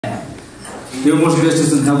Dear most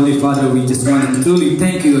gracious and heavenly Father, we just want to truly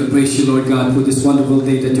thank you and praise you, Lord God, for this wonderful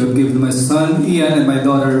day that you have given my son Ian and my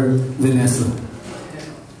daughter Vanessa.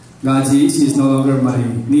 God, she is no longer my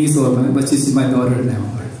niece but she's my daughter now.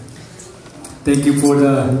 Thank you for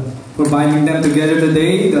binding them together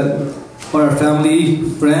today. That for our family,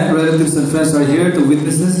 friends, relatives, and friends are here to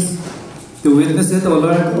witness it, oh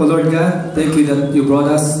Lord God. Thank you that you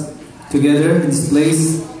brought us together in this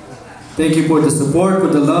place. Thank you for the support, for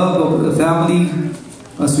the love of the family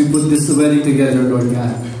as we put this wedding together, Lord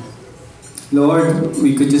God. Lord,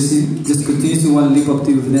 we could just continuously want to live up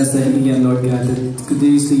to Vanessa and Ian, Lord God, that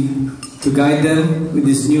continuously to guide them with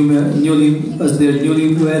this as their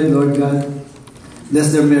newlywed, Lord God.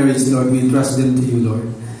 Bless their marriage, Lord. We entrust them to you, Lord.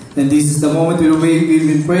 And this is the moment we've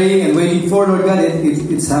been praying and waiting for, Lord God.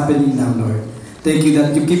 It's happening now, Lord. Thank you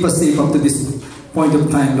that you keep us safe up to this point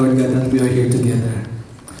of time, Lord God, that we are here together.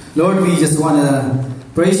 Lord, we just want to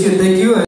praise you and thank you.